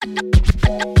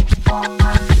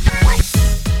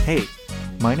Hey,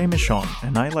 my name is Sean,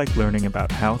 and I like learning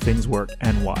about how things work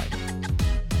and why.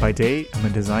 By day, I'm a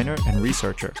designer and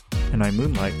researcher, and I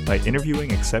moonlight by interviewing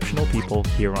exceptional people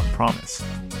here on Promise.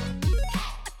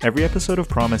 Every episode of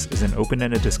Promise is an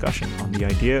open-ended discussion on the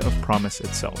idea of promise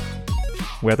itself.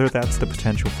 Whether that's the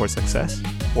potential for success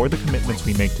or the commitments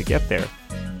we make to get there,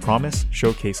 Promise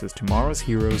showcases tomorrow's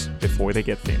heroes before they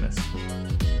get famous.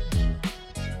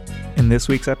 In this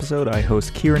week's episode, I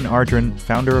host Kieran Ardron,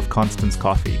 founder of Constance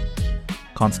Coffee.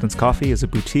 Constance Coffee is a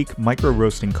boutique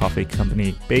micro-roasting coffee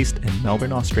company based in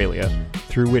Melbourne, Australia,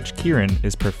 through which Kieran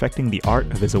is perfecting the art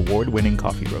of his award-winning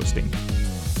coffee roasting.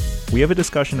 We have a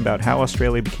discussion about how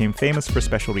Australia became famous for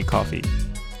specialty coffee,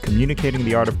 communicating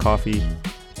the art of coffee,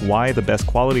 why the best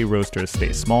quality roasters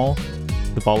stay small,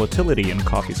 the volatility in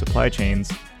coffee supply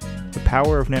chains, the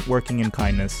power of networking and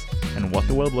kindness, and what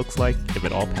the world looks like if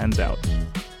it all pans out.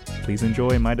 Please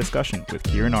enjoy my discussion with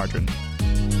Kieran Ardron.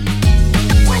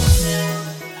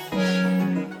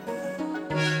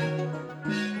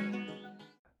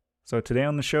 So today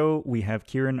on the show, we have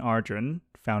Kieran Ardron,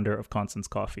 founder of Constance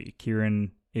Coffee.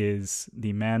 Kieran is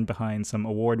the man behind some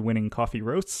award-winning coffee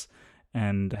roasts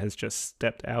and has just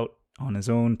stepped out on his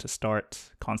own to start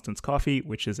Constance Coffee,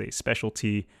 which is a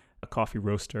specialty coffee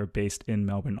roaster based in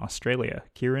Melbourne, Australia.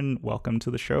 Kieran, welcome to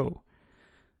the show.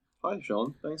 Hi,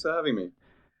 Sean. Thanks for having me.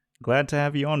 Glad to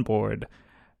have you on board.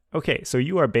 Okay, so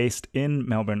you are based in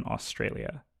Melbourne,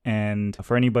 Australia. And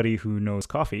for anybody who knows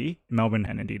coffee, Melbourne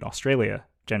and indeed Australia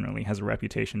generally has a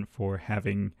reputation for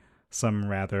having some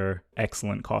rather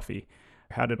excellent coffee.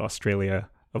 How did Australia,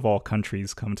 of all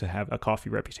countries, come to have a coffee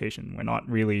reputation? We're not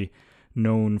really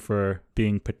known for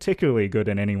being particularly good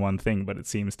at any one thing, but it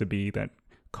seems to be that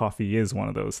coffee is one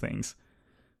of those things.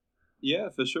 Yeah,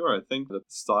 for sure. I think the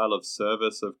style of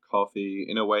service of coffee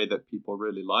in a way that people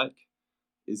really like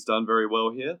is done very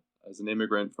well here. As an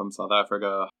immigrant from South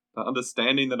Africa, the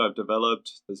understanding that I've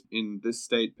developed is in this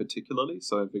state particularly.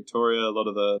 So in Victoria, a lot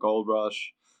of the gold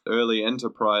rush, early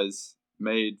enterprise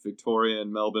made Victoria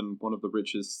and Melbourne one of the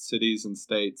richest cities and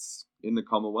states in the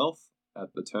Commonwealth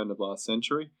at the turn of last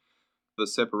century. The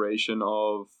separation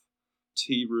of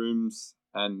tea rooms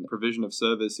and provision of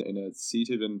service in a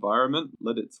seated environment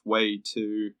led its way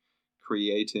to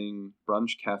creating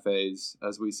brunch cafes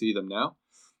as we see them now.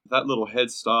 That little head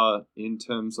start in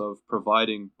terms of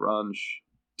providing brunch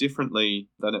differently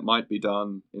than it might be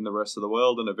done in the rest of the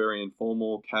world in a very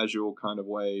informal, casual kind of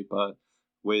way, but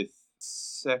with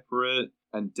separate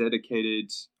and dedicated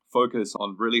focus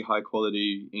on really high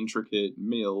quality, intricate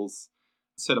meals,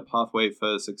 set a pathway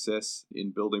for success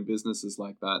in building businesses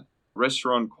like that.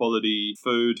 Restaurant quality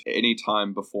food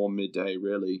anytime before midday,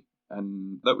 really.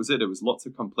 And that was it. It was lots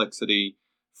of complexity,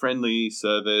 friendly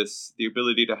service, the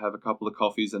ability to have a couple of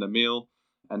coffees and a meal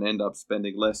and end up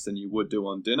spending less than you would do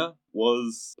on dinner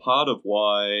was part of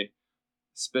why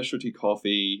specialty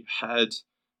coffee had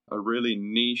a really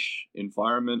niche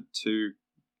environment to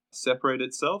separate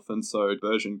itself. And so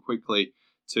version quickly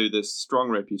to this strong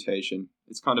reputation.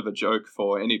 It's kind of a joke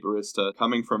for any barista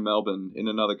coming from Melbourne in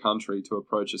another country to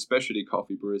approach a specialty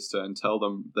coffee barista and tell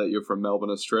them that you're from Melbourne,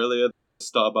 Australia.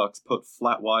 Starbucks put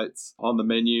flat whites on the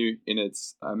menu in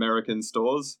its American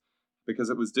stores because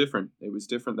it was different. It was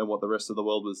different than what the rest of the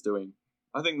world was doing.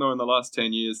 I think, though, in the last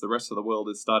 10 years, the rest of the world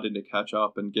is starting to catch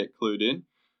up and get clued in,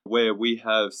 where we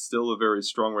have still a very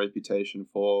strong reputation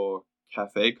for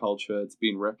cafe culture. It's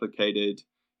been replicated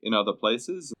in other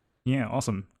places. Yeah,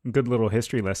 awesome. Good little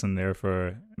history lesson there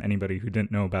for anybody who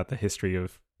didn't know about the history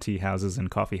of tea houses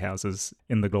and coffee houses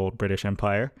in the old British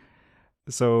Empire.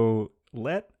 So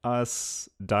let us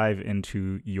dive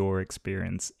into your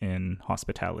experience in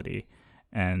hospitality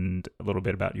and a little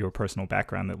bit about your personal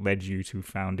background that led you to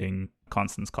founding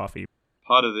Constance Coffee.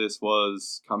 Part of this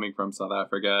was coming from South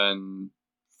Africa and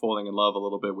falling in love a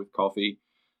little bit with coffee.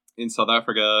 In South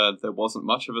Africa, there wasn't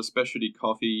much of a specialty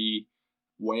coffee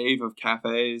wave of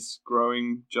cafes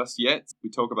growing just yet. We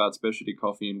talk about specialty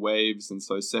coffee in waves, and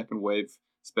so second wave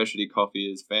specialty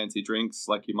coffee is fancy drinks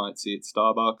like you might see at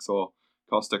Starbucks or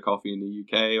Costa Coffee in the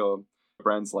UK or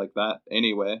brands like that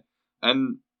anywhere.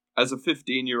 And as a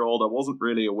 15-year-old, I wasn't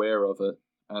really aware of it.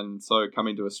 And so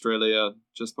coming to Australia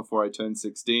just before I turned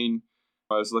 16,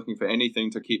 I was looking for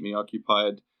anything to keep me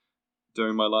occupied.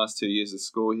 During my last 2 years of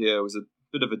school here, it was a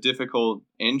bit of a difficult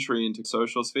entry into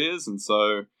social spheres, and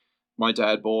so my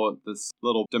dad bought this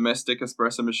little domestic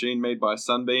espresso machine made by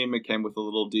Sunbeam. It came with a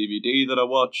little DVD that I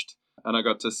watched, and I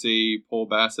got to see Paul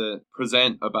Bassett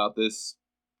present about this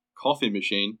coffee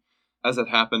machine. As it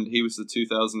happened, he was the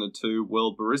 2002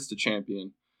 World Barista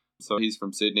Champion. So he's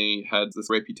from Sydney, had this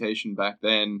reputation back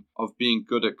then of being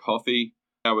good at coffee,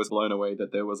 I was blown away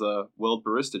that there was a World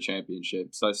Barista Championship.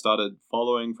 So I started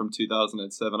following from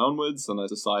 2007 onwards, and I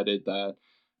decided that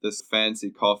this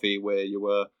fancy coffee where you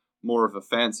were more of a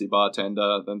fancy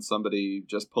bartender than somebody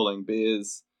just pulling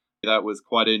beers, that was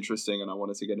quite interesting and I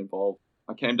wanted to get involved.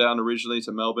 I came down originally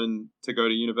to Melbourne to go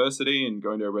to university, and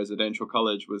going to a residential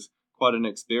college was quite an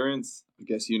experience. I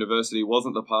guess university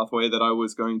wasn't the pathway that I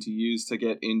was going to use to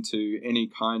get into any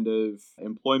kind of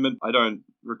employment. I don't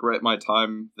regret my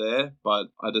time there, but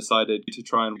I decided to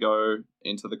try and go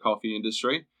into the coffee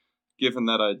industry. Given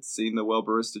that I'd seen the World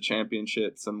Barista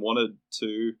Championships and wanted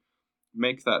to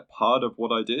make that part of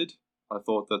what I did, I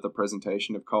thought that the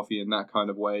presentation of coffee in that kind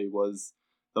of way was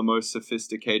the most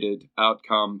sophisticated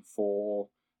outcome for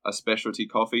a specialty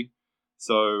coffee.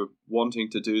 So wanting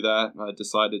to do that, I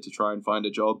decided to try and find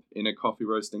a job in a coffee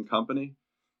roasting company.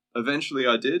 Eventually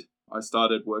I did. I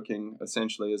started working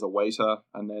essentially as a waiter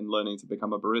and then learning to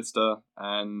become a barista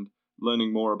and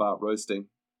learning more about roasting.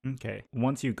 Okay.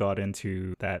 Once you got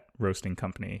into that roasting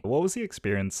company, what was the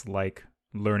experience like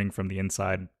learning from the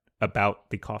inside about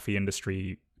the coffee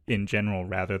industry in general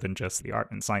rather than just the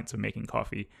art and science of making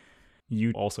coffee?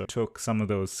 You also took some of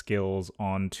those skills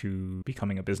on to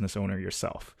becoming a business owner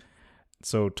yourself.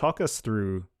 So talk us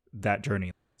through that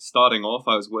journey. Starting off,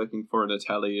 I was working for an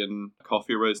Italian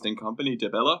coffee roasting company,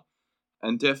 DeBella,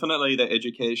 and definitely the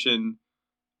education,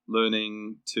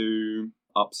 learning to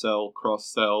upsell,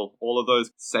 cross-sell, all of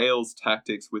those sales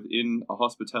tactics within a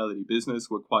hospitality business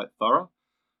were quite thorough.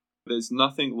 There's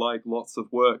nothing like lots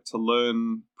of work to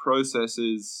learn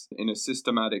processes in a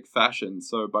systematic fashion.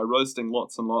 So by roasting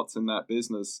lots and lots in that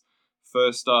business,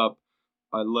 first up,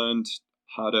 I learned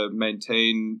how to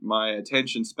maintain my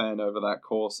attention span over that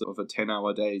course of a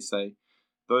 10-hour day, say.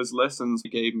 Those lessons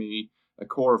gave me a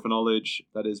core of knowledge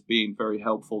that has been very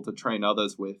helpful to train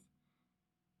others with.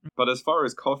 But as far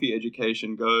as coffee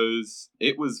education goes,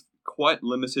 it was quite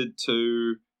limited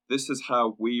to this is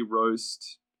how we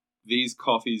roast these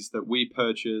coffees that we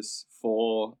purchase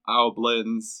for our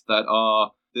blends that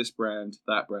are this brand,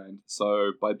 that brand.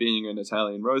 So by being an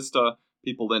Italian roaster,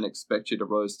 people then expect you to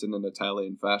roast in an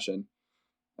Italian fashion.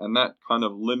 And that kind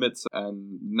of limits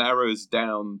and narrows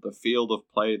down the field of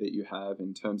play that you have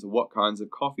in terms of what kinds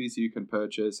of coffees you can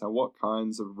purchase and what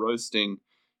kinds of roasting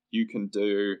you can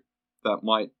do that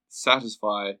might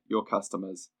satisfy your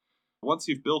customers. Once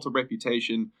you've built a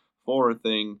reputation for a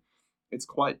thing, it's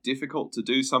quite difficult to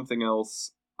do something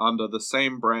else under the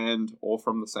same brand or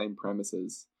from the same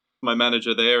premises. My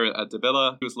manager there at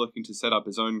DeBella was looking to set up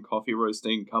his own coffee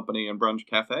roasting company and brunch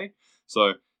cafe.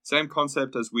 So same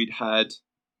concept as we'd had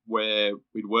where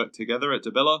we'd worked together at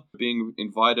DeBella, being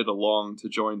invited along to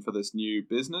join for this new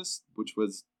business, which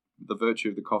was the Virtue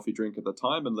of the Coffee Drink at the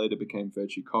time and later became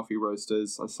Virtue Coffee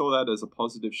Roasters. I saw that as a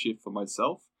positive shift for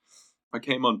myself. I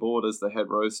came on board as the head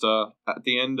roaster. At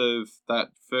the end of that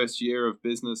first year of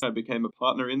business, I became a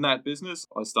partner in that business.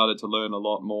 I started to learn a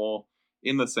lot more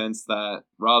in the sense that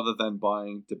rather than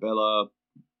buying DeBella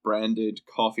branded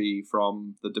coffee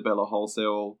from the DeBella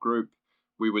wholesale group,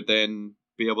 we would then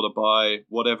be able to buy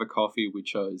whatever coffee we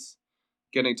chose.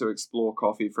 Getting to explore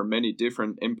coffee from many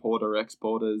different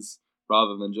importer-exporters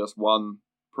rather than just one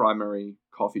primary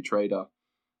coffee trader.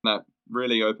 That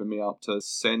really opened me up to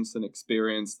sense and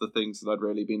experience the things that I'd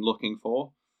really been looking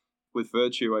for. With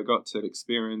Virtue, I got to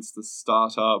experience the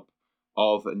startup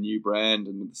of a new brand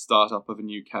and the startup of a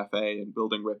new cafe and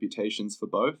building reputations for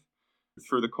both.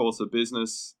 Through the course of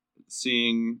business,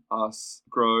 seeing us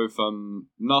grow from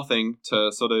nothing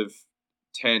to sort of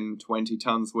 10, 20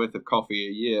 tons worth of coffee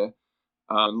a year,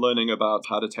 learning about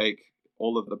how to take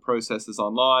all of the processes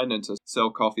online and to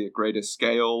sell coffee at greater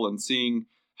scale and seeing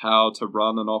how to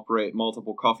run and operate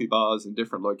multiple coffee bars in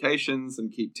different locations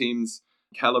and keep teams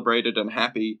calibrated and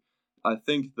happy. I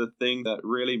think the thing that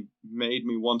really made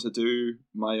me want to do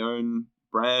my own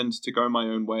brand, to go my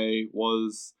own way,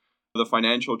 was the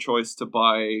financial choice to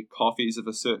buy coffees of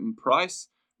a certain price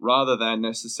rather than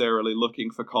necessarily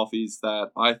looking for coffees that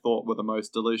I thought were the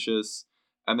most delicious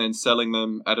and then selling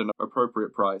them at an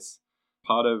appropriate price.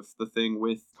 Part of the thing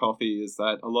with coffee is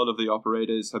that a lot of the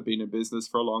operators have been in business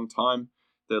for a long time.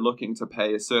 They're looking to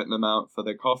pay a certain amount for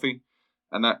their coffee.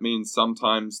 And that means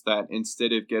sometimes that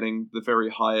instead of getting the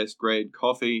very highest grade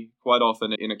coffee, quite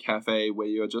often in a cafe where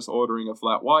you're just ordering a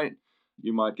flat white,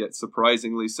 you might get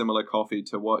surprisingly similar coffee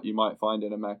to what you might find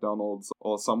in a McDonald's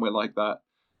or somewhere like that.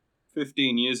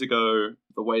 15 years ago,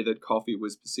 the way that coffee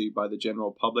was perceived by the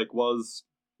general public was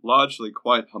largely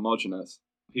quite homogenous.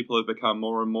 People have become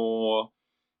more and more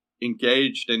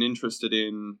engaged and interested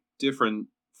in different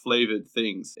flavored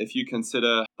things. If you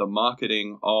consider the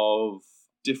marketing of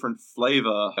different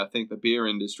flavor. I think the beer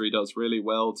industry does really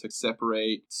well to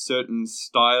separate certain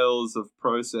styles of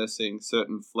processing,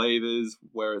 certain flavors,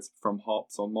 where it's from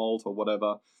hops or malt or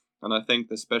whatever. And I think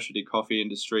the specialty coffee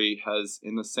industry has,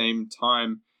 in the same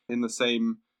time, in the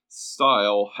same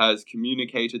style, has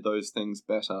communicated those things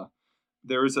better.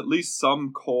 There is at least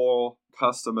some core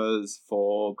customers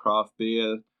for craft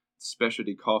beer,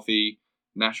 specialty coffee,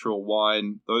 natural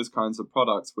wine, those kinds of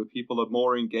products where people are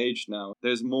more engaged now.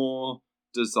 There's more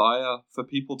desire for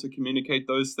people to communicate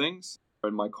those things.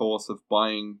 In my course of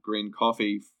buying green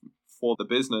coffee for the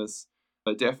business,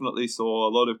 I definitely saw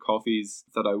a lot of coffees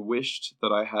that I wished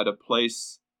that I had a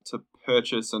place to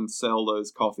purchase and sell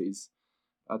those coffees.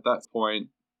 At that point,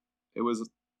 it was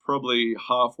probably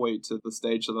halfway to the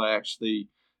stage that I actually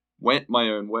went my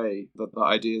own way, that the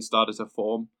idea started to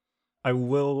form. I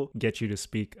will get you to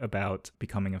speak about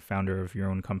becoming a founder of your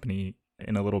own company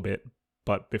in a little bit,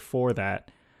 but before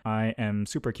that, I am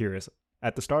super curious.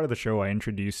 At the start of the show, I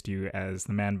introduced you as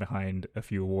the man behind a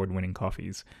few award-winning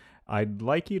coffees. I'd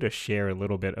like you to share a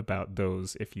little bit about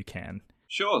those if you can.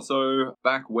 Sure. So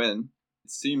back when,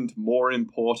 it seemed more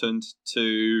important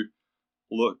to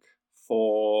look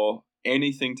for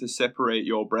anything to separate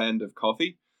your brand of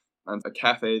coffee. And a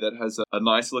cafe that has a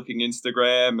nice looking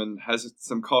Instagram and has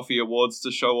some coffee awards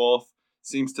to show off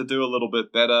seems to do a little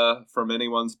bit better from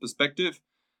anyone's perspective.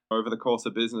 Over the course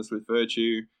of business with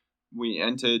Virtue, we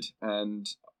entered and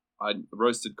I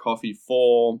roasted coffee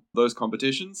for those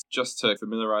competitions just to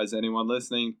familiarize anyone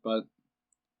listening. But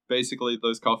basically,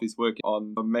 those coffees work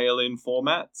on a mail-in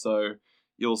format. So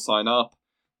you'll sign up,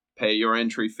 pay your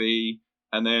entry fee,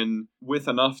 and then with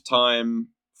enough time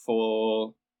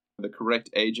for the correct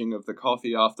aging of the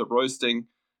coffee after roasting,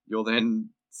 you'll then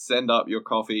send up your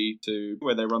coffee to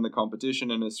where they run the competition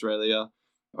in Australia.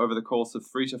 Over the course of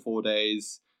 3 to 4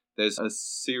 days, there's a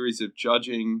series of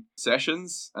judging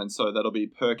sessions, and so that'll be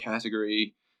per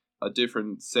category. A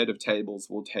different set of tables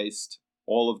will taste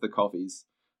all of the coffees.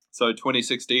 So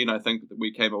 2016, I think that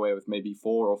we came away with maybe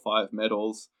 4 or 5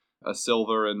 medals, a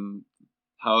silver and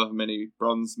however many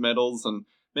bronze medals, and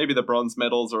maybe the bronze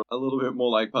medals are a little bit more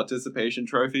like participation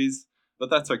trophies, but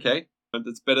that's okay.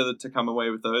 It's better to come away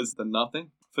with those than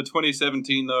nothing. For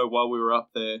 2017, though, while we were up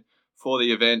there for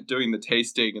the event doing the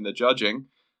tasting and the judging,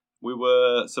 we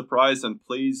were surprised and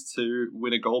pleased to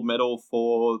win a gold medal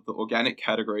for the organic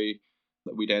category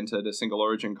that we'd entered a single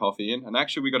origin coffee in. And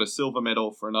actually, we got a silver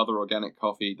medal for another organic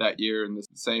coffee that year in the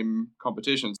same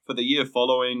competitions. For the year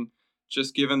following,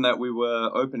 just given that we were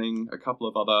opening a couple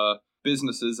of other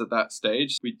businesses at that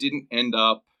stage, we didn't end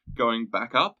up going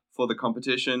back up for the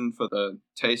competition, for the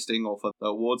tasting or for the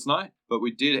awards night, but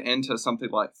we did enter something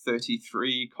like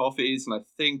 33 coffees, and I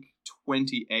think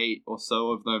 28 or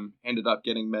so of them ended up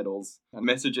getting medals. And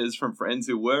messages from friends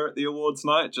who were at the awards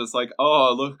night, just like,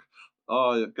 oh, look,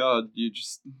 oh, God, you're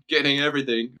just getting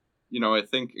everything. I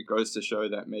think it goes to show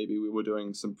that maybe we were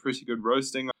doing some pretty good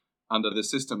roasting under the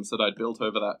systems that I'd built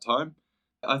over that time.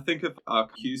 I think if our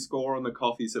Q score on the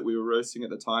coffees that we were roasting at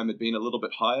the time had been a little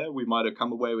bit higher, we might have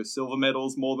come away with silver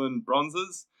medals more than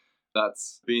bronzes.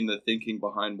 That's been the thinking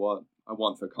behind what I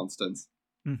want for Constance.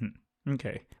 Mm-hmm.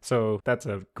 Okay, so that's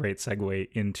a great segue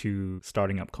into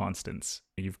starting up Constance.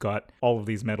 You've got all of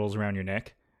these medals around your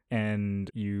neck, and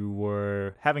you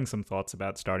were having some thoughts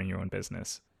about starting your own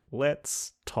business.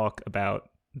 Let's talk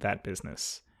about that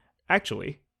business.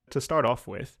 Actually, to start off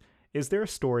with, is there a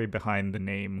story behind the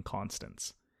name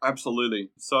Constance? Absolutely.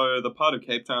 So the part of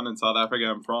Cape Town in South Africa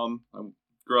I'm from, I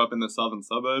grew up in the southern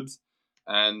suburbs,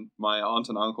 and my aunt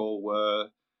and uncle were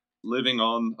living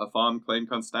on a farm, Klein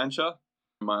Constantia.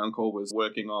 My uncle was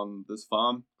working on this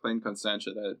farm, Klein Constantia,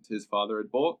 that his father had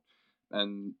bought,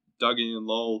 and Dougie and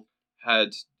Lowell had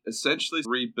essentially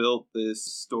rebuilt this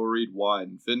storied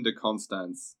wine, Vin de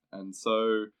Constance. And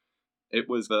so it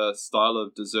was a style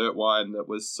of dessert wine that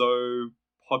was so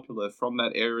popular from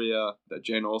that area that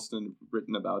Jane Austen had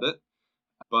written about it.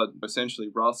 But essentially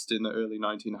rust in the early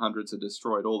 1900s had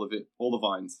destroyed all the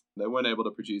vines. They weren't able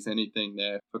to produce anything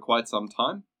there for quite some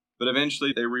time. But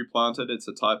eventually they replanted. It's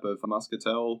a type of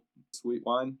muscatel sweet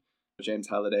wine. James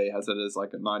Halliday has it as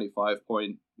like a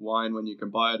 95-point wine when you can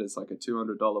buy it. It's like a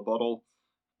 $200 bottle.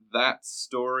 That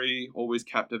story always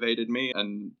captivated me,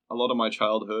 and a lot of my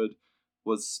childhood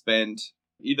was spent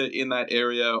either in that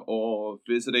area or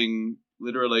visiting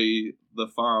literally the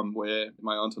farm where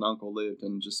my aunt and uncle lived,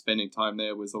 and just spending time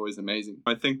there was always amazing.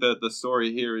 I think that the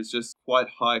story here is just quite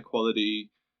high quality,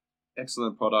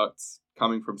 excellent products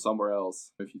coming from somewhere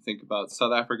else. If you think about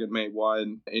South African made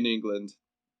wine in England,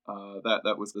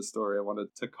 that was the story I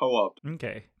wanted to co-opt.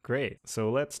 Okay, great. So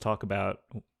let's talk about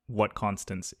what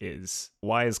Constance is.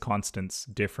 Why is Constance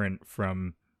different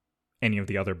from any of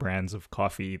the other brands of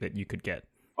coffee that you could get?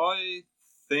 I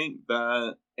think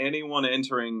that anyone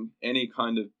entering any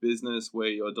kind of business where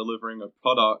you're delivering a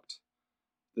product,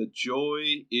 the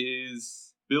joy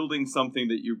is building something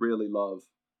that you really love.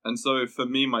 And so for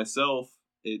me, myself,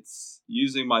 it's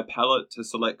using my palate to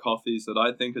select coffees that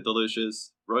I think are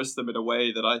delicious, roast them in a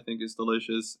way that I think is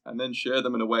delicious, and then share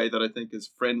them in a way that I think is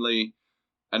friendly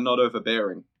and not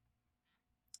overbearing.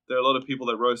 There are a lot of people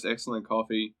that roast excellent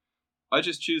coffee. I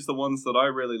just choose the ones that I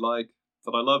really like,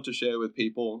 that I love to share with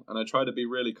people, and I try to be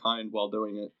really kind while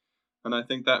doing it. And I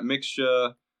think that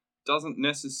mixture doesn't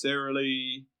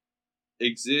necessarily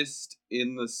exist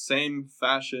in the same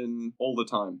fashion all the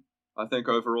time. I think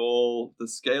overall, the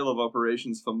scale of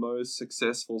operations for most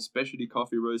successful specialty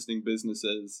coffee roasting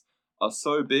businesses are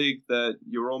so big that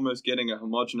you're almost getting a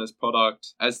homogenous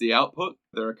product as the output.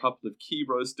 There are a couple of key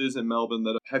roasters in Melbourne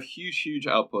that have huge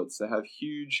outputs. They have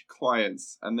huge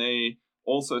clients, and they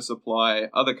also supply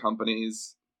other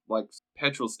companies like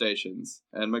petrol stations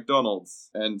and McDonald's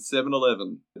and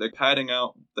 7-Eleven. They're padding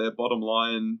out their bottom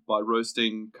line by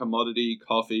roasting commodity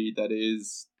coffee that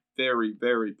is very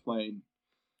plain.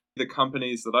 The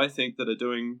companies that I think that are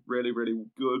doing really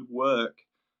good work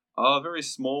are very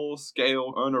small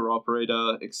scale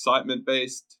owner-operator,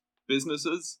 excitement-based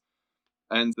businesses.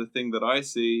 And the thing that I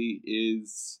see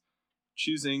is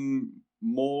choosing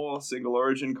more single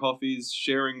origin coffees,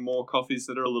 sharing more coffees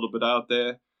that are a little bit out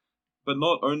there, but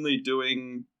not only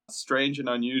doing strange and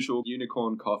unusual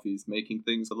unicorn coffees, making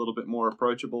things a little bit more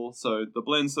approachable. So the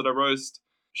blends that I roast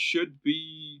should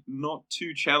be not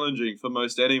too challenging for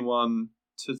most anyone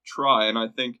to try. And I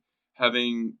think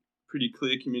having pretty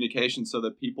clear communication so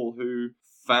that people who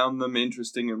found them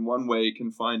interesting in one way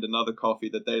can find another coffee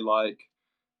that they like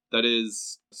that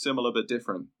is similar but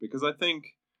different. Because I think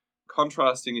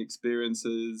contrasting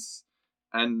experiences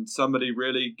and somebody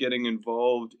really getting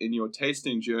involved in your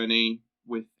tasting journey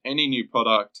with any new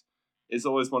product is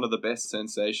always one of the best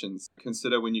sensations.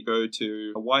 Consider when you go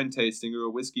to a wine tasting or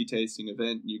a whiskey tasting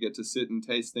event, you get to sit and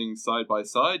taste things side by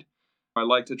side. I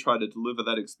like to try to deliver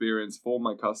that experience for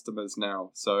my customers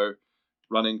now. So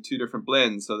running 2 different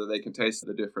blends so that they can taste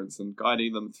the difference and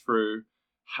guiding them through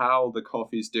how the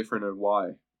coffee is different and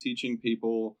why. Teaching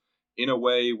people in a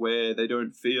way where they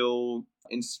don't feel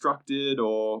instructed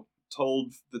or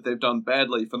told that they've done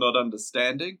badly for not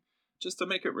understanding, just to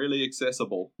make it really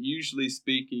accessible. Usually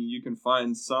speaking, you can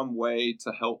find some way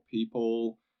to help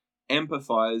people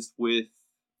empathize with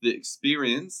the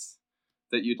experience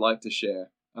that you'd like to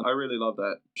share. And I really love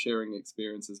that, sharing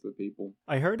experiences with people.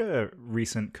 I heard a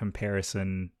recent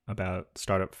comparison about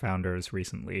startup founders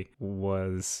recently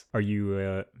was, are you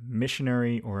a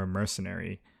missionary or a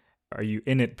mercenary? Are you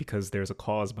in it because there's a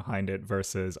cause behind it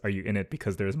versus are you in it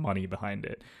because there's money behind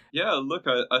it? Yeah, look,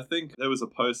 I think there was a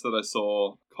post that I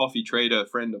saw, Coffee Trader, a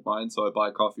friend of mine, so I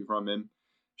buy coffee from him,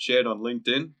 shared on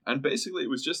LinkedIn. And basically it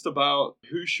was just about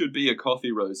who should be a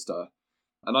coffee roaster.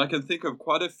 And I can think of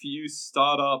quite a few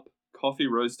startup coffee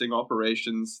roasting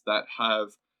operations that have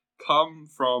come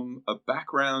from a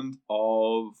background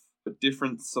of a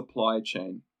different supply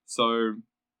chain. So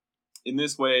in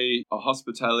this way, a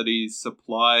hospitality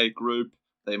supply group,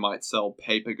 they might sell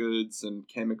paper goods and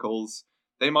chemicals.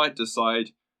 They might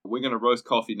decide, we're going to roast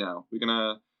coffee now. We're going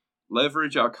to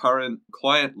leverage our current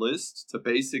client list to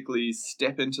basically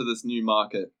step into this new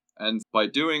market. And by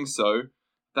doing so,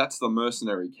 that's the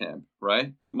mercenary camp,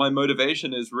 right? My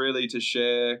motivation is really to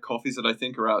share coffees that I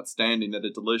think are outstanding, that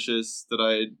are delicious, that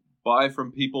I buy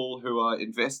from people who are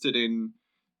invested in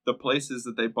the places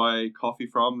that they buy coffee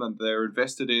from, and they're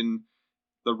invested in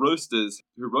the roasters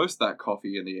who roast that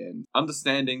coffee in the end.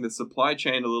 Understanding the supply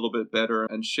chain a little bit better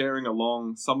and sharing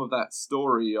along some of that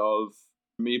story of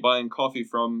me buying coffee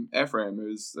from Ephraim,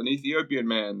 who's an Ethiopian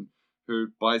man who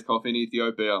buys coffee in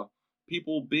Ethiopia.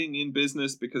 People being in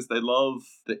business because they love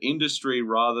the industry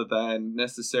rather than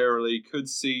necessarily could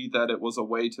see that it was a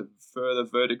way to further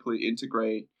vertically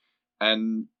integrate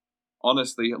and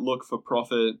honestly look for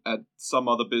profit at some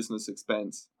other business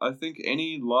expense. I think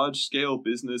any large-scale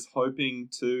business hoping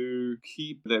to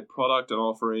keep their product and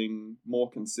offering more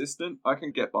consistent, I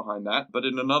can get behind that. But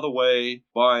in another way,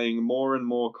 buying more and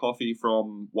more coffee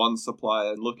from one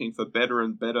supplier, looking for better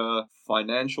and better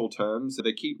financial terms,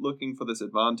 they keep looking for this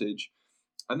advantage.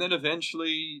 And then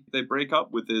eventually they break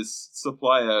up with this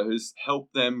supplier who's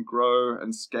helped them grow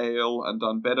and scale and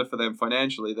done better for them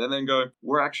financially. They then go,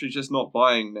 we're actually just not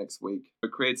buying next week.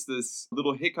 It creates this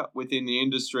little hiccup within the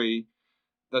industry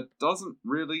that doesn't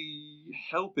really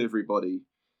help everybody.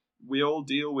 We all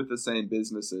deal with the same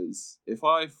businesses. If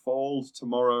I fold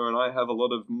tomorrow and I have a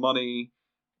lot of money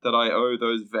that I owe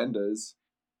those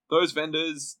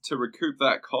vendors to recoup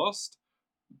that cost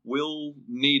will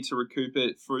need to recoup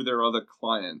it through their other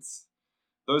clients.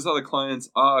 Those other clients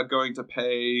are going to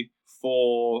pay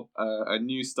for a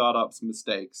new startup's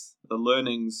mistakes, the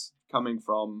learnings coming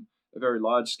from a very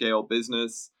large scale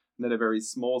business and then a very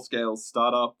small scale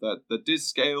startup that did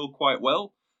scale quite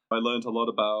well. I learned a lot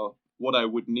about what I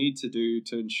would need to do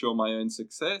to ensure my own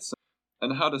success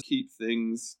and how to keep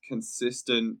things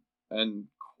consistent and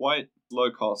quite low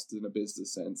cost in a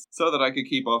business sense so that I could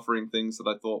keep offering things that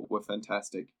I thought were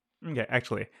fantastic. Okay,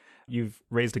 actually, you've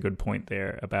raised a good point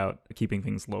there about keeping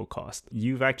things low cost.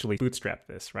 You've actually bootstrapped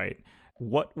this, right?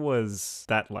 What was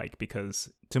that like?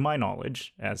 Because to my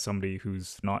knowledge, as somebody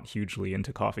who's not hugely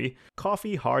into coffee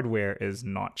hardware is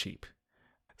not cheap.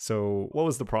 So what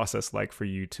was the process like for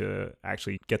you to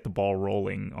actually get the ball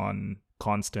rolling on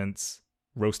Constance,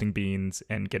 roasting beans,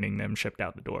 and getting them shipped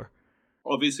out the door?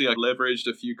 Obviously, I leveraged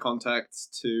a few contacts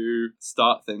to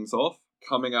start things off.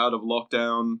 Coming out of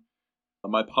lockdown,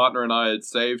 my partner and I had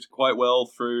saved quite well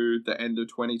through the end of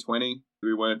 2020.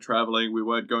 We weren't traveling, we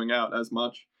weren't going out as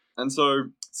much. And so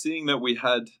seeing that we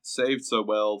had saved so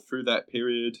well through that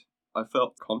period, I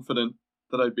felt confident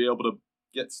that I'd be able to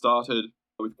get started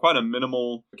with quite a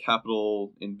minimal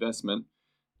capital investment.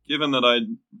 Given that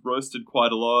I'd roasted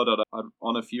quite a lot, I'd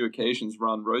on a few occasions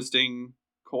run roasting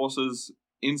courses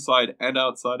inside and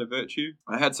outside of Virtue.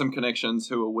 I had some connections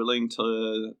who were willing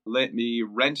to let me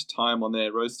rent time on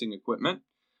their roasting equipment.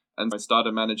 And I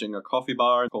started managing a coffee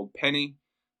bar called Penny.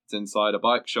 It's inside a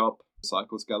bike shop,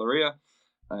 Cycles Galleria.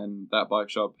 And that bike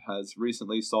shop has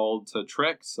recently sold to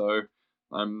Trek. So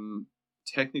I'm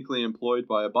technically employed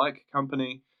by a bike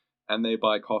company and they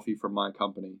buy coffee from my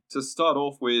company. To start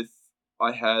off with,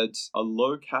 I had a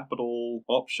low capital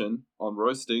option on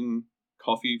roasting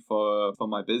coffee for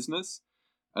my business.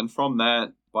 And from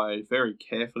that, by very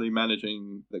carefully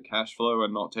managing the cash flow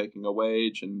and not taking a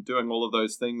wage and doing all of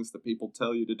those things that people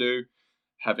tell you to do,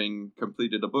 having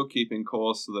completed a bookkeeping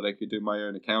course so that I could do my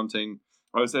own accounting,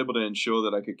 I was able to ensure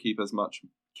that I could keep as much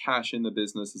cash in the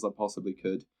business as I possibly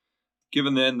could.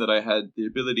 Given then that I had the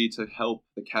ability to help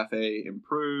the cafe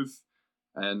improve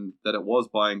and that it was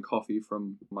buying coffee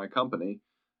from my company,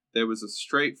 there was a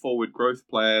straightforward growth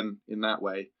plan in that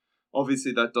way.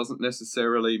 Obviously, that doesn't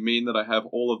necessarily mean that I have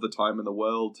all of the time in the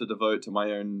world to devote to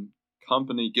my own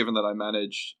company, given that I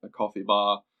manage a coffee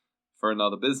bar for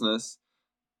another business.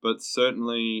 But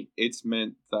certainly, it's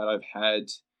meant that I've had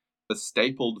a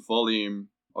stapled volume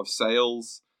of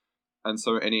sales. And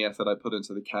so any effort I put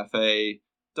into the cafe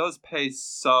does pay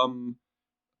some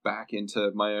back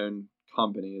into my own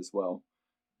company as well.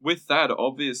 With that,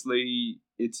 obviously,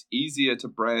 it's easier to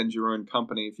brand your own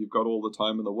company if you've got all the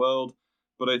time in the world.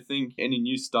 But I think any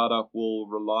new startup will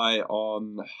rely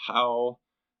on how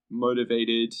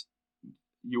motivated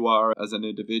you are as an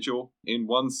individual. In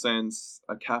one sense,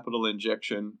 a capital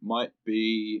injection might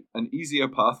be an easier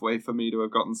pathway for me to have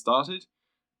gotten started.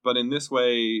 But in this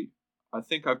way, I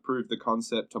think I've proved the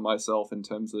concept to myself in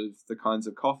terms of the kinds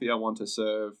of coffee I want to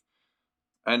serve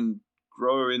and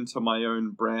grow into my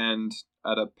own brand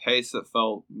at a pace that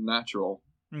felt natural.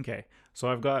 Okay, so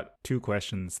I've got two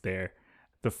questions there.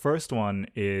 The first one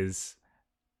is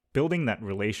building that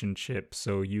relationship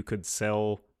so you could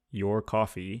sell your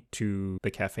coffee to the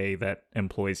cafe that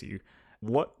employs you.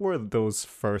 What were those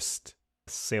first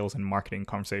sales and marketing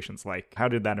conversations like? How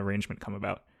did that arrangement come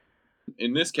about?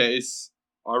 In this case,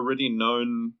 I already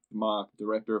known Mark,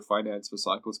 director of finance for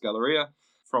Cycles Galleria,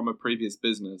 from a previous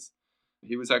business.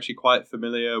 He was actually quite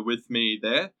familiar with me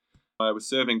there. I was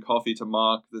serving coffee to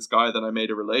Mark, this guy that I made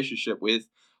a relationship with.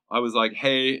 I was like,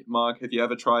 hey, Mark, have you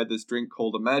ever tried this drink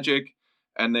called a Magic?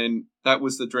 And then that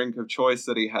was the drink of choice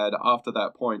that he had after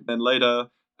that point. And later,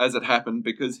 as it happened,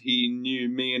 because he knew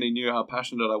me and he knew how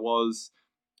passionate I was,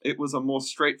 it was a more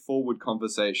straightforward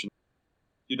conversation.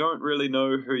 You don't really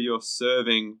know who you're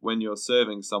serving when you're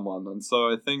serving someone. And so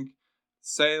I think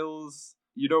sales,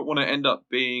 you don't want to end up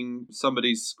being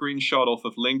somebody's screenshot off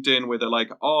of LinkedIn where they're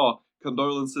like, oh,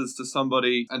 condolences to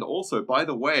somebody. And also, by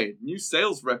the way, new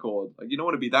sales record. Like, you don't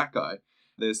want to be that guy.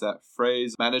 There's that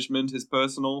phrase, management is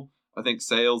personal. I think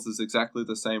sales is exactly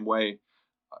the same way.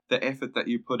 The effort that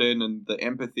you put in and the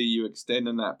empathy you extend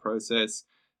in that process,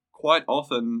 quite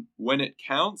often, when it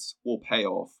counts, will pay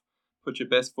off. Put your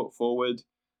best foot forward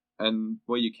and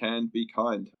where you can, be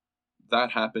kind.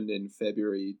 That happened in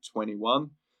February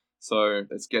 21. So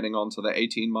it's getting on to the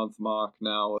 18-month mark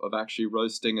now of actually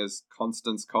roasting as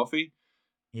Constance Coffee.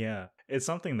 Yeah, it's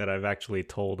something that I've actually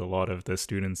told a lot of the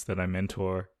students that I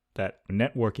mentor, that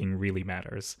networking really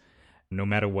matters. No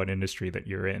matter what industry that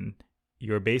you're in,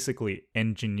 you're basically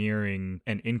engineering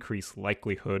an increased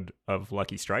likelihood of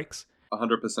lucky strikes.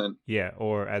 100%. Yeah,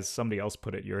 or as somebody else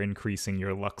put it, you're increasing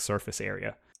your luck surface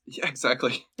area. Yeah,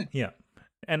 exactly. Yeah.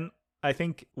 And I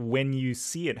think when you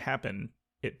see it happen,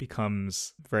 it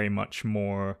becomes very much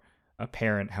more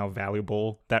apparent how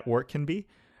valuable that work can be.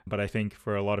 But I think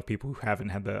for a lot of people who haven't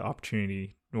had the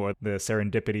opportunity, or the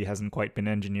serendipity hasn't quite been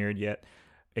engineered yet,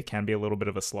 it can be a little bit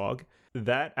of a slog.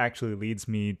 That actually leads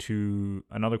me to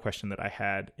another question that I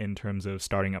had in terms of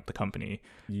starting up the company.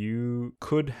 You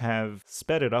could have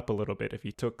sped it up a little bit if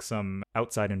you took some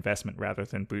outside investment rather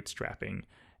than bootstrapping.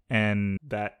 And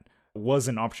that was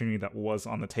an opportunity that was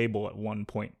on the table at one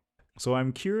point. So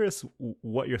I'm curious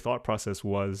what your thought process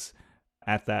was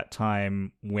at that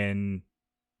time when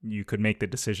you could make the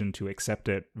decision to accept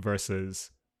it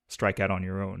versus strike out on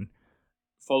your own.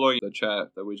 Following the chat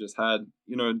that we just had,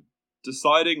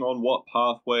 deciding on what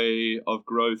pathway of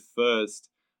growth first,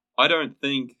 I don't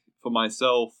think for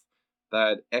myself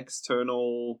that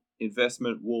external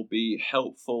investment will be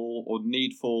helpful or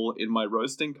needful in my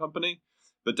roasting company.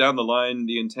 But down the line,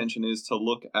 the intention is to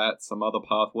look at some other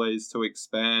pathways to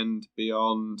expand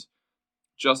beyond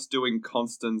just doing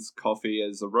Constance Coffee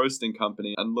as a roasting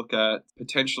company and look at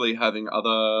potentially having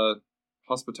other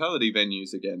hospitality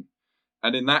venues again.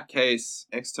 And in that case,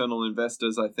 external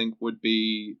investors, I think, would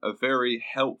be a very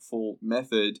helpful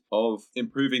method of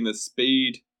improving the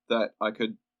speed that I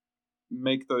could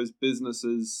make those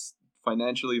businesses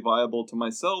financially viable to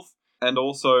myself and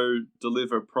also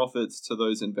deliver profits to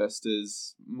those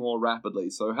investors more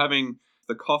rapidly. So having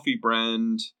the coffee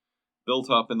brand built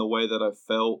up in the way that I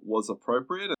felt was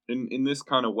appropriate. In this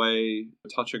kind of way,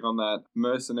 touching on that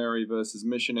mercenary versus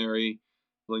missionary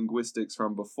linguistics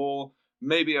from before,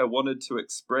 maybe I wanted to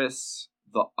express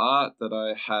the art that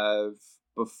I have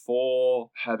before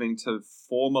having to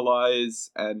formalize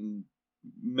and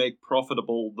make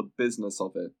profitable the business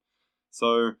of it.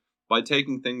 So by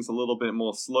taking things a little bit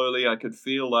more slowly, I could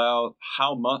feel out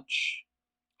how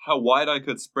wide I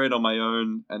could spread on my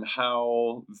own and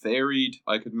how varied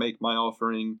I could make my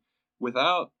offering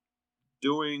without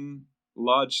doing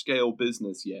large-scale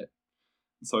business yet.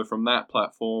 So from that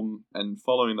platform and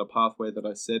following the pathway that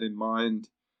I set in mind,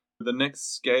 the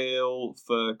next scale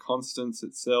for Constance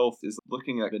itself is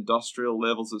looking at industrial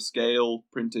levels of scale,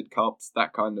 printed cups,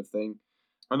 that kind of thing.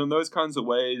 And in those kinds of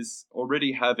ways,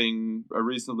 already having a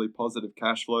reasonably positive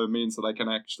cash flow means that I can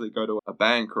actually go to a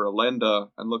bank or a lender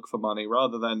and look for money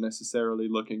rather than necessarily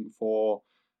looking for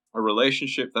a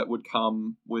relationship that would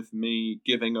come with me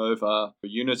giving over a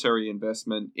unitary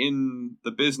investment in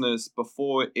the business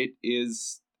before it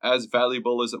is as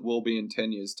valuable as it will be in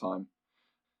 10 years' time.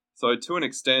 So to an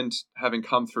extent, having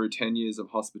come through 10 years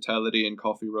of hospitality and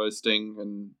coffee roasting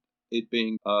and it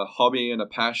being a hobby and a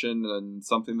passion and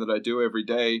something that I do every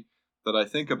day that I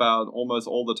think about almost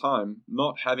all the time,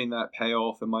 not having that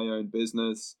payoff in my own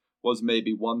business was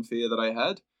maybe one fear that I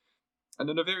had. And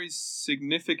in a very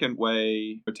significant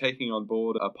way, taking on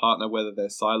board a partner, whether they're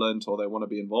silent or they want to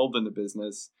be involved in the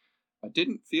business, I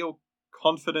didn't feel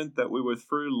confident that we were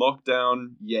through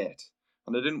lockdown yet.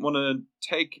 And I didn't want to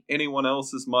take anyone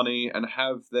else's money and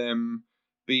have them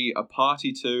be a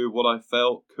party to what I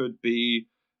felt could be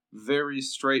very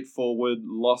straightforward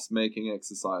loss-making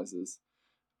exercises.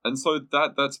 And so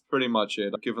that's pretty much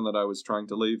it. Given that I was trying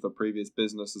to leave the previous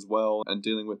business as well and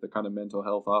dealing with the kind of mental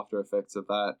health after effects of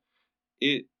that,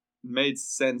 it made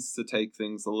sense to take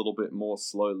things a little bit more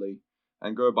slowly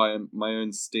and go by my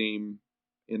own steam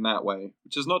in that way.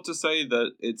 Which is not to say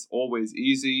that it's always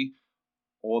easy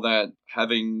or that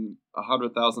having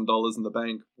 $100,000 in the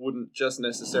bank wouldn't just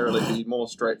necessarily be more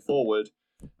straightforward.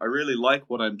 I really like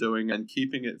what I'm doing, and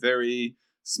keeping it very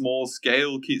small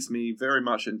scale keeps me very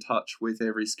much in touch with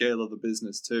every scale of the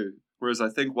business too. Whereas I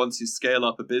think once you scale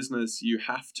up a business, you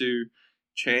have to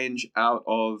change out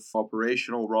of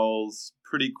operational roles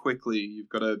pretty quickly. You've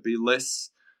got to be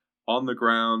less on the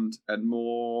ground and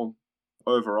more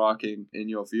overarching in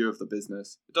your view of the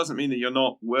business. It doesn't mean that you're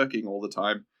not working all the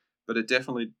time, but it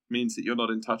definitely means that you're not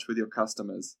in touch with your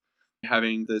customers.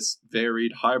 Having this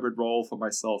varied hybrid role for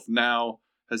myself now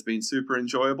has been super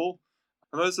enjoyable.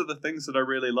 And those are the things that I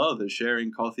really love, is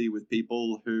sharing coffee with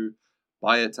people who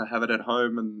buy it to have it at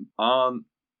home and aren't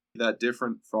that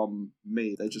different from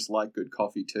me. They just like good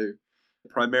coffee too.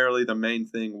 Primarily the main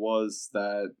thing was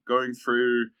that going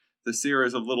through the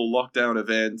series of little lockdown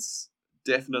events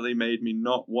definitely made me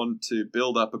not want to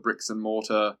build up a bricks and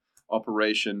mortar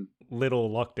operation. Little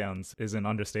lockdowns is an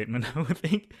understatement, I would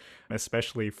think,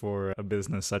 especially for a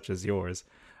business such as yours,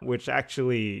 which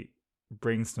actually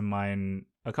brings to mind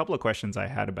a couple of questions I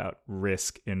had about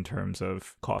risk in terms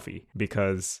of coffee,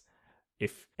 because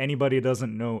If anybody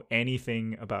doesn't know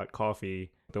anything about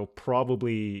coffee, they'll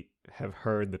probably have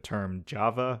heard the term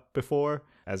Java before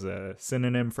as a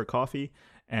synonym for coffee,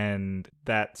 and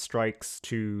that strikes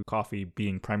to coffee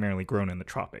being primarily grown in the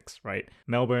tropics, right?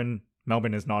 Melbourne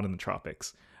is not in the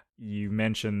tropics. You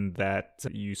mentioned that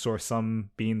you source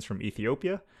some beans from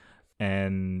Ethiopia,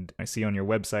 and I see on your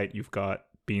website you've got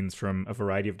beans from a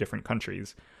variety of different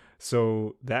countries.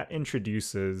 So that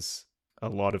introduces a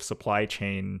lot of supply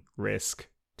chain risk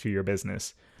to your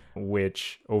business,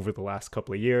 which over the last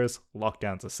couple of years,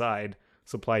 lockdowns aside,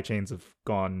 supply chains have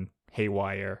gone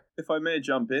haywire. If I may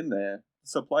jump in there,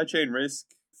 supply chain risk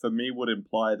for me would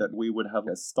imply that we would have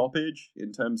a stoppage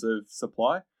in terms of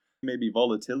supply. Maybe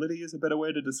volatility is a better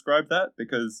way to describe that,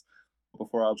 because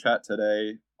before our chat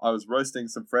today, I was roasting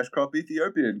some fresh crop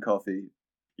Ethiopian coffee.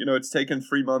 It's taken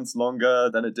 3 months longer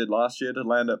than it did last year to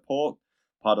land at port.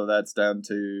 Part of that's down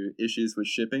to issues with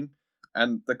shipping.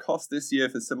 And the cost this year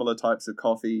for similar types of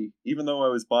coffee, even though I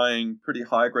was buying pretty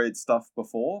high grade stuff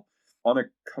before, on a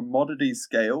commodity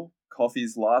scale,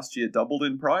 coffees last year doubled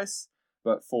in price.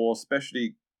 But for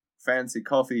specialty fancy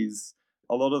coffees,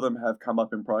 a lot of them have come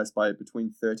up in price by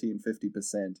between 30 and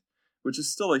 50%, which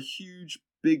is still a huge,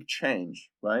 big change,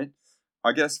 right?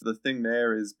 I guess the thing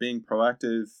there is being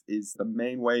proactive is the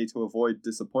main way to avoid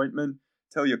disappointment.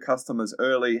 Tell your customers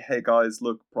early, hey guys,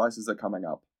 look, prices are coming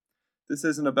up. This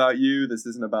isn't about you, this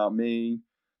isn't about me.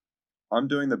 I'm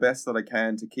doing the best that I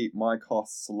can to keep my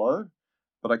costs low,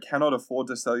 but I cannot afford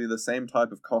to sell you the same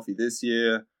type of coffee this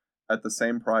year at the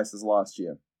same price as last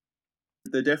year.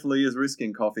 There definitely is risk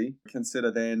in coffee.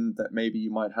 Consider then that maybe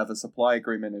you might have a supply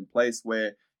agreement in place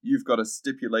where you've got a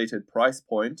stipulated price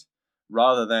point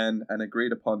rather than an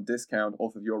agreed upon discount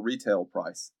off of your retail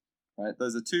price, right?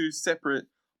 Those are two separate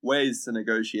ways to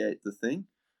negotiate the thing.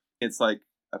 It's like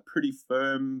a pretty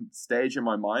firm stage in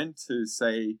my mind to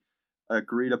say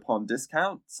agreed upon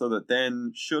discount, so that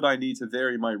then should I need to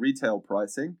vary my retail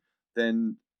pricing,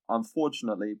 then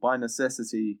unfortunately, by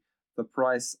necessity, the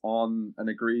price on an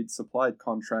agreed supplied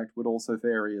contract would also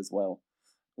vary as well.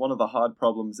 One of the hard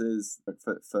problems is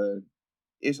for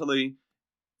Italy,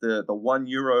 the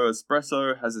 €1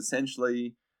 espresso has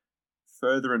essentially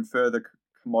further and further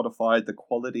commodified the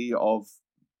quality of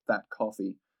that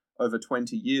coffee. Over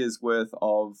 20 years worth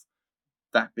of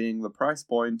that being the price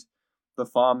point, the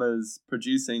farmers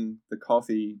producing the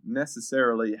coffee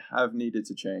necessarily have needed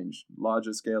to change.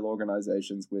 Larger scale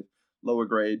organizations with lower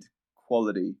grade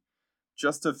quality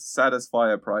just to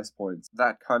satisfy a price point.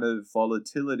 That kind of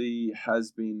volatility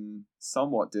has been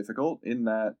somewhat difficult in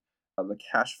that the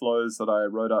cash flows that I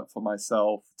wrote up for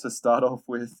myself to start off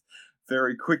with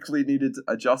very quickly needed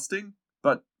adjusting.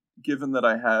 But given that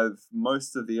I have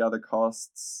most of the other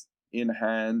costs in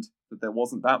hand, that there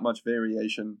wasn't that much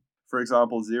variation. For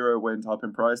example, Zero went up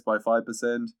in price by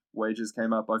 5%, wages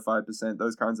came up by 5%,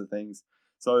 those kinds of things.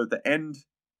 So the end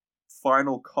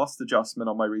final cost adjustment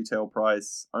on my retail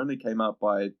price only came up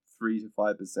by 3 to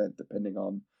 5%, depending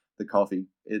on the coffee.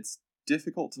 It's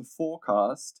difficult to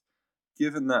forecast,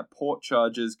 given that port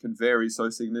charges can vary so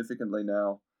significantly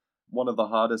now. One of the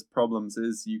hardest problems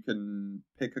is you can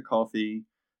pick a coffee,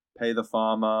 pay the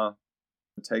farmer,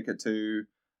 take it to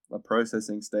a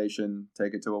processing station,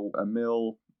 take it to a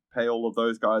mill, pay all of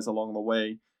those guys along the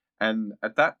way. And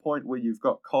at that point where you've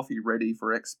got coffee ready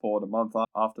for export a month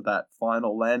after that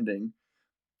final landing,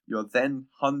 you're then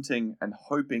hunting and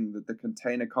hoping that the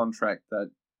container contract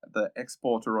that the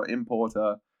exporter or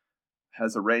importer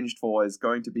has arranged for is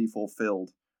going to be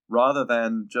fulfilled, rather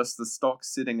than just the stock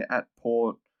sitting at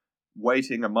port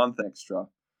waiting a month extra.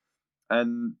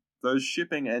 And those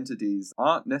shipping entities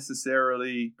aren't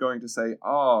necessarily going to say,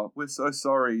 we're so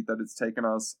sorry that it's taken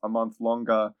us a month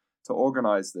longer to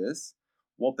organize this.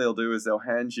 What they'll do is they'll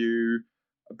hand you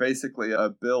basically a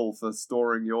bill for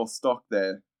storing your stock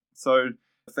there. So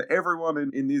for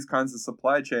everyone in these kinds of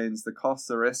supply chains, the costs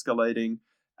are escalating,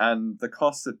 and the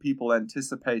costs that people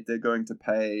anticipate they're going to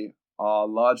pay are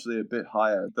largely a bit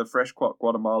higher. The fresh crop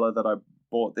Guatemala that I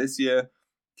bought this year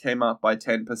came up by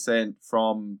 10%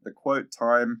 from the quote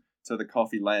time to the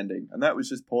coffee landing, and that was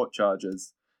just port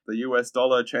charges. The US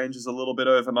dollar changes a little bit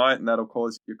overnight, and that'll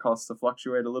cause your costs to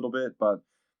fluctuate a little bit, but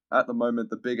at the moment,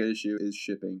 the big issue is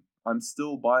shipping. I'm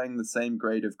still buying the same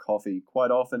grade of coffee. Quite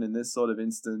often in this sort of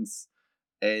instance,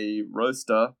 a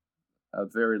roaster, a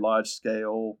very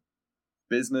large-scale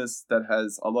business that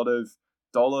has a lot of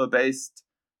dollar-based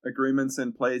agreements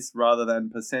in place rather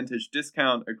than percentage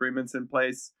discount agreements in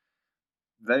place,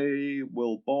 they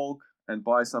will bulk and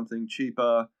buy something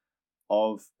cheaper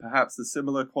of perhaps a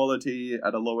similar quality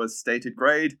at a lower stated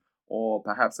grade, or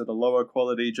perhaps at a lower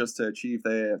quality just to achieve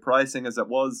their pricing as it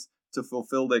was to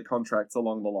fulfill their contracts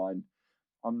along the line.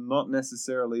 I'm not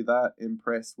necessarily that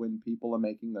impressed when people are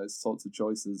making those sorts of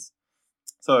choices.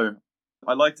 So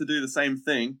I like to do the same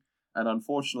thing, and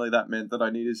unfortunately that meant that I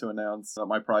needed to announce that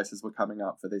my prices were coming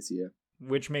up for this year.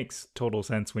 Which makes total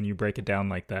sense when you break it down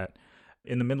like that.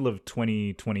 In the middle of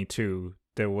 2022,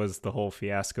 there was the whole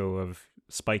fiasco of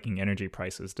spiking energy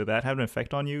prices. Did that have an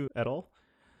effect on you at all?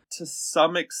 To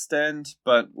some extent,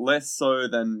 but less so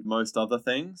than most other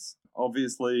things.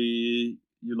 Obviously,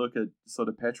 you look at sort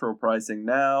of petrol pricing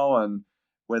now and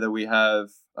whether we have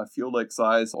a fuel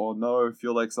excise or no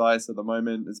fuel excise at the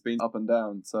moment, it's been up and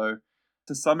down. So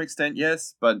to some extent,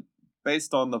 yes, but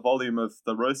based on the volume of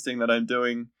the roasting that I'm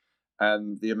doing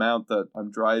and the amount that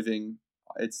I'm driving,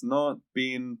 it's not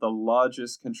been the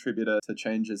largest contributor to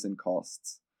changes in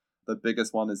costs. The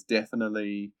biggest one is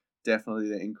definitely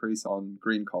the increase on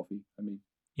green coffee.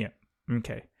 Yeah.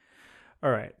 Okay.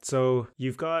 All right. So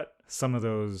you've got some of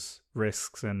those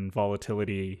risks and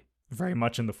volatility very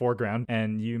much in the foreground.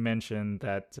 And you mentioned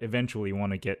that eventually you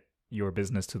want to get your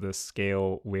business to the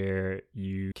scale where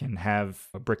you can have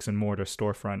a bricks and mortar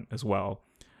storefront as well.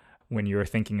 When you're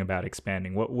thinking about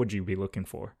expanding, what would you be looking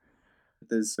for?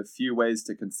 There's a few ways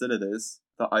to consider this.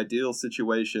 The ideal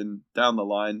situation down the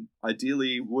line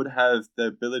ideally would have the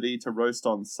ability to roast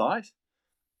on site.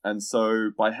 And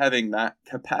so by having that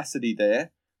capacity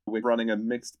there, we're running a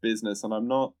mixed business, and I'm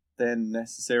not then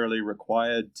necessarily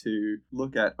required to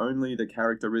look at only the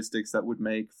characteristics that would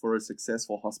make for a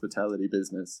successful hospitality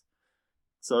business.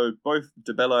 So both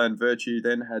DeBella and Virtue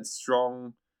then had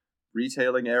strong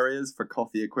retailing areas for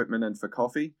coffee equipment and for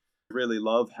coffee. I really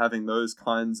love having those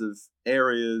kinds of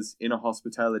areas in a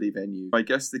hospitality venue. I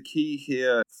guess the key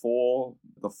here for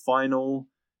the final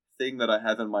thing that I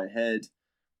have in my head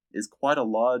is quite a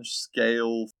large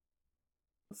scale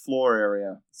floor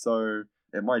area. So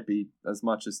it might be as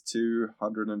much as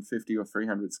 250 or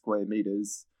 300 square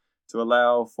meters to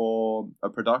allow for a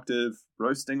productive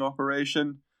roasting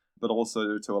operation, but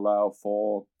also to allow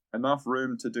for enough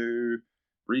room to do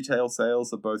retail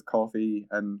sales of both coffee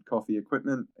and coffee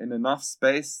equipment in enough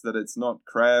space that it's not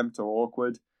cramped or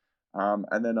awkward,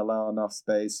 and then allow enough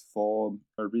space for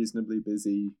a reasonably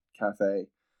busy cafe.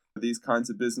 These kinds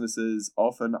of businesses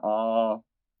often are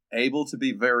able to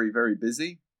be very, very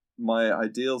busy. My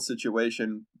ideal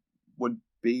situation would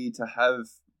be to have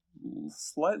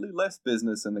slightly less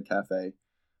business in the cafe.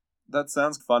 That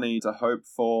sounds funny to hope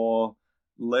for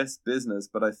less business,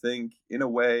 but I think in a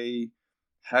way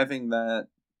having that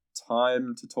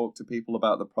time to talk to people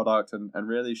about the product and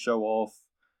really show off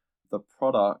the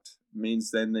product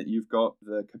means then that you've got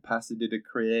the capacity to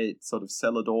create sort of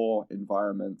cellar door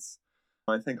environments.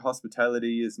 I think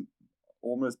hospitality is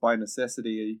almost by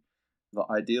necessity the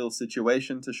ideal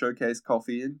situation to showcase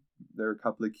coffee in. There are a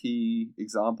couple of key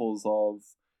examples of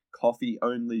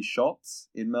coffee-only shops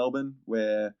in Melbourne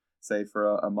where, say,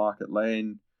 for a Market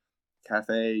Lane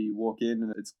cafe, you walk in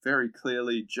and it's very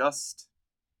clearly just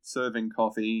serving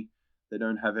coffee. They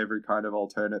don't have every kind of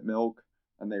alternate milk,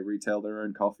 and they retail their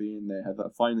own coffee, and they have a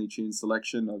finely tuned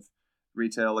selection of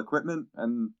retail equipment,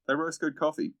 and they roast good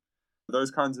coffee.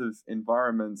 Those kinds of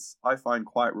environments I find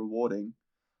quite rewarding.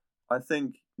 I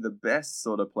think the best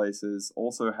sort of places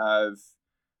also have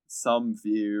some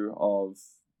view of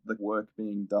the work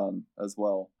being done as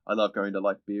well. I love going to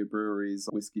like beer breweries,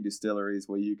 whiskey distilleries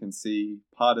where you can see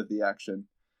part of the action.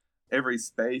 Every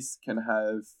space can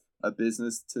have a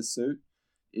business to suit.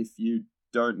 If you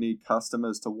don't need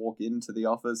customers to walk into the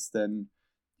office, then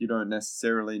you don't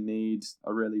necessarily need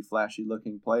a really flashy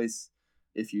looking place.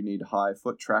 If you need high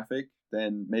foot traffic,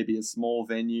 then maybe a small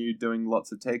venue doing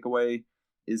lots of takeaway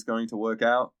is going to work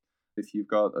out. If you've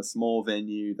got a small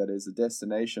venue that is a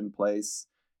destination place,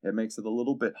 it makes it a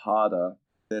little bit harder.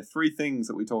 There are three things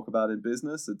that we talk about in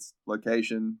business. It's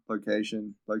location,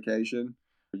 location, location.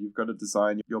 You've got to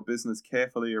design your business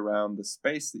carefully around the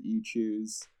space that you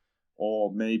choose,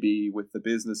 or maybe with the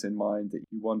business in mind that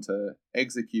you want to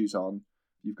execute on,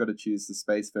 you've got to choose the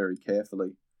space very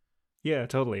carefully. Yeah,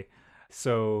 totally.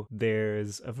 So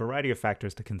there's a variety of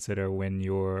factors to consider when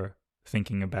you're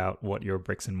thinking about what your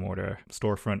bricks and mortar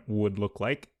storefront would look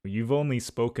like. You've only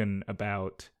spoken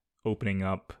about opening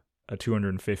up a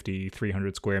 250,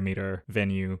 300 square meter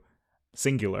venue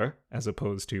singular as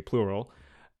opposed to plural.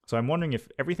 So I'm wondering if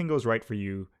everything goes right for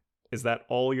you, is that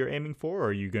all you're aiming for, or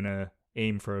are you going to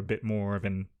aim for a bit more of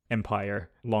an empire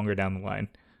longer down the line?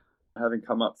 Having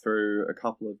come up through a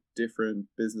couple of different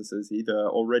businesses, either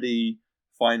already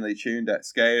finely tuned at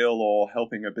scale or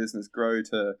helping a business grow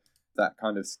to that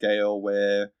kind of scale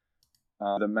where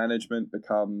the management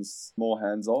becomes more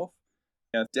hands-off,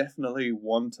 I definitely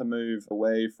want to move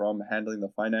away from handling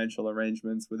the financial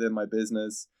arrangements within my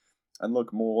business and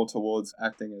look more towards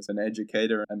acting as an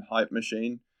educator and hype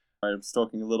machine. I was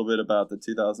talking a little bit about the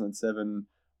 2007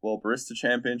 World Barista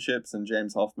Championships, and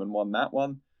James Hoffman won that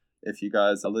one. If you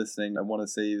guys are listening and want to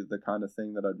see the kind of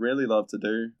thing that I'd really love to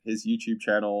do, his YouTube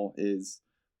channel is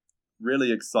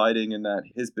really exciting in that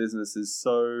his business is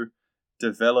so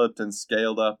developed and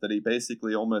scaled up that he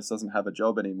basically almost doesn't have a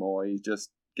job anymore. He just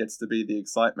gets to be the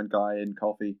excitement guy in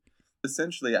coffee,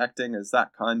 essentially acting as that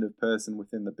kind of person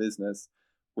within the business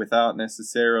without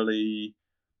necessarily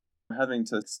having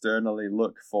to externally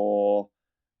look for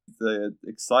the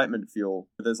excitement fuel.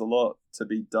 There's a lot to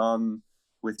be done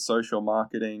with social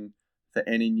marketing for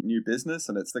any new business,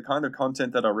 and it's the kind of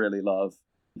content that I really love.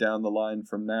 Down the line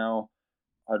from now,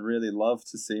 I'd really love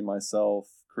to see myself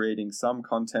creating some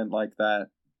content like that,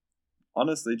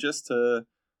 honestly, just to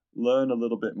learn a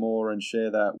little bit more and share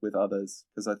that with others,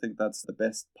 because I think that's the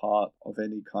best part of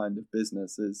any kind of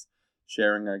business, is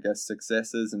sharing, I guess,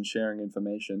 successes and sharing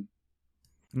information.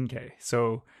 Okay,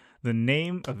 so the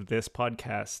name of this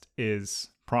podcast is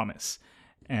Promise,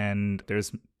 and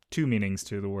there's two meanings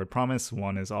to the word promise.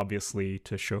 One is obviously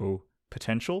to show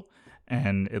potential,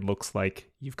 and it looks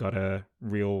like you've got a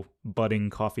real budding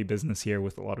coffee business here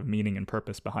with a lot of meaning and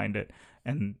purpose behind it.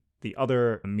 And the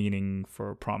other meaning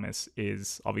for promise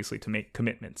is obviously to make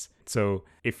commitments. So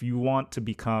if you want to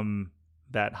become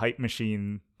that hype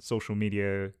machine social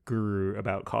media guru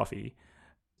about coffee,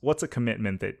 what's a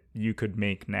commitment that you could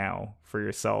make now for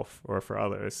yourself or for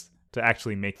others to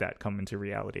actually make that come into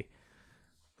reality?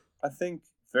 I think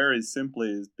very simply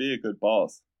is be a good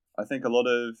boss. I think a lot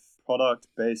of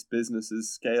product-based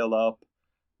businesses scale up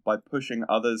by pushing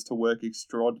others to work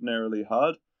extraordinarily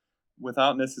hard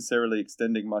without necessarily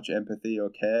extending much empathy or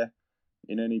care.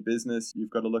 In any business, you've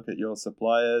got to look at your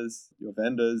suppliers, your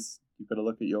vendors, you've got to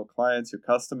look at your clients, your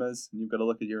customers, and you've got to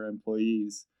look at your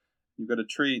employees. You've got to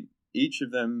treat each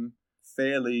of them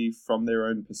fairly from their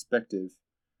own perspective.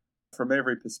 From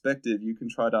every perspective, you can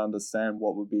try to understand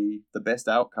what would be the best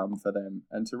outcome for them,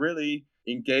 and to really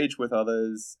engage with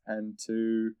others and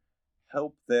to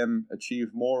help them achieve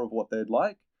more of what they'd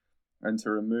like, and to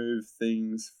remove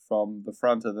things from the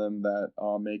front of them that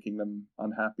are making them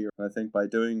unhappy. And I think by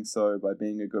doing so, by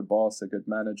being a good boss, a good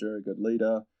manager, a good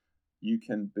leader, you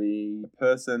can be a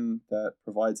person that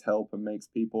provides help and makes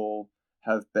people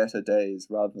have better days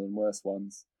rather than worse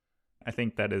ones. I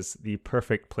think that is the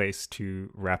perfect place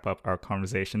to wrap up our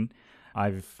conversation.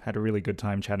 I've had a really good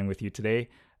time chatting with you today.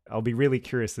 I'll be really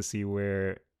curious to see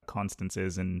where Constance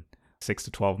is in 6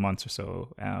 to 12 months or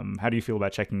so. How do you feel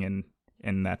about checking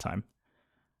in that time?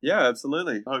 Yeah,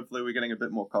 absolutely. Hopefully we're getting a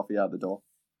bit more coffee out the door.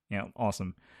 Yeah,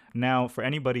 awesome. Now, for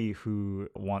anybody who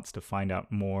wants to find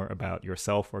out more about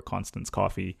yourself or Constance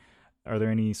Coffee, are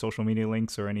there any social media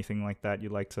links or anything like that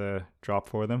you'd like to drop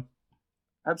for them?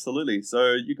 Absolutely.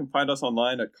 So you can find us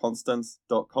online at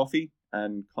constance.coffee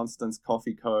and Constance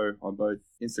Coffee Co. on both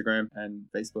Instagram and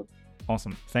Facebook.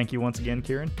 Awesome. Thank you once again,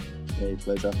 Kieran. Hey,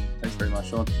 pleasure. Thanks very much,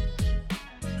 Sean.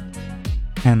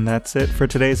 And that's it for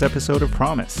today's episode of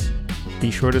Promise.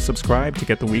 Be sure to subscribe to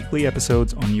get the weekly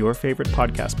episodes on your favorite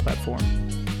podcast platform.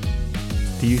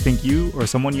 Do you think you or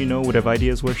someone you know would have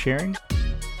ideas worth sharing?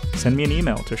 Send me an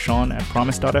email to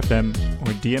sean@promise.fm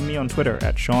or DM me on Twitter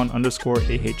at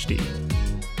sean_AHD.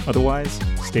 Otherwise,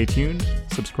 stay tuned,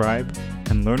 subscribe,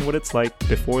 and learn what it's like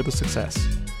before the success,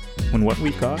 when what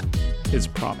we've got is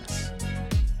promise.